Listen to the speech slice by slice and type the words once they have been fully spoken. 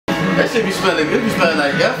That shit be smelling good. Be smelling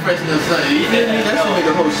like air freshener or something. You feel me? That shit make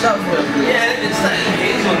the whole shop smell good. Yeah, it's like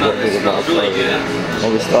hazelnut. It's really good.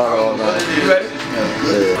 I'm gonna start all night. You ready?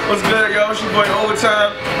 Yeah. What's good, yo? It's your boy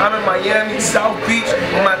Overtime. I'm in Miami, South Beach,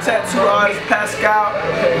 with my tattoo artist Pascal.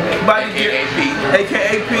 We about to get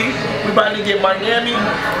AKA P. We about to get Miami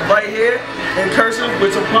right here in cursive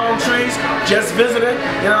with some palm trees. Just visiting,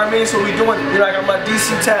 you know what I mean? So we doing, you know, I got my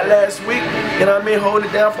DC tat last week. You know what I mean? Holding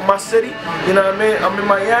it down for my city. You know what I mean? I'm in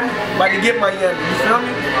Miami, about to get Miami. You feel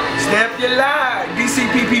me? Stamp your lie.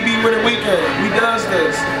 DCPPB winning weekend. We does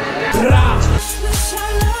this.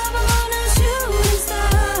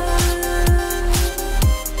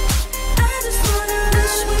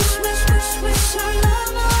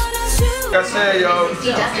 Like I said, yo,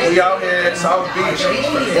 we out here in South Beach,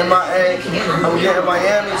 MIA. I'm getting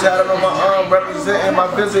Miami tatted on my arm, representing my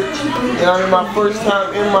visit. You know what I mean? My first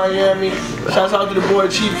time in Miami. Shouts out to the boy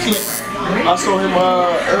Chief Keith. I saw him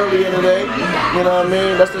earlier today. You know what I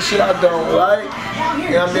mean? That's the shit I don't like.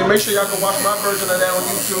 You know what I mean? Make sure y'all can watch my version of that on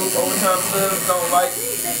YouTube. Overtime Selves don't like.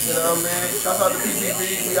 You know what I mean? Shouts out to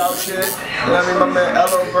PPB, we out shit. You know what I mean? My man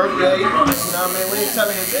Elo birthday. You know what I mean? We ain't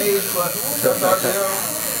telling his age, but shouts out to him.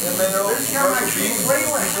 Emmanuel Simms, we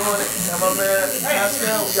doing it. And my man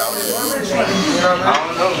Pascal, we out here doing it. You know what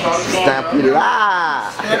I mean? Stamp your lie.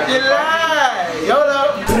 Stamp your lie. YOLO.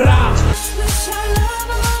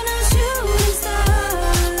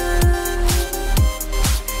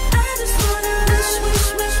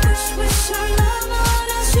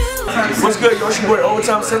 What's good, yo? It's your boy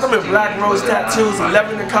Overtime Selves. I'm in Black Rose Tattoos,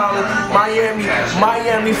 11 in college,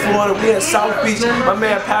 Miami, Florida. We in South Beach. My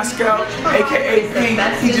man Pascal, aka P,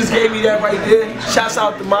 he just gave me that right there. Shouts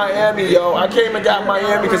out to Miami, yo. I came and got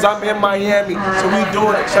Miami because I'm in Miami, so we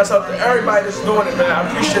doing it. Shouts out to everybody that's doing it, man. I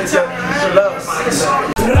appreciate y'all.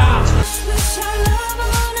 Love.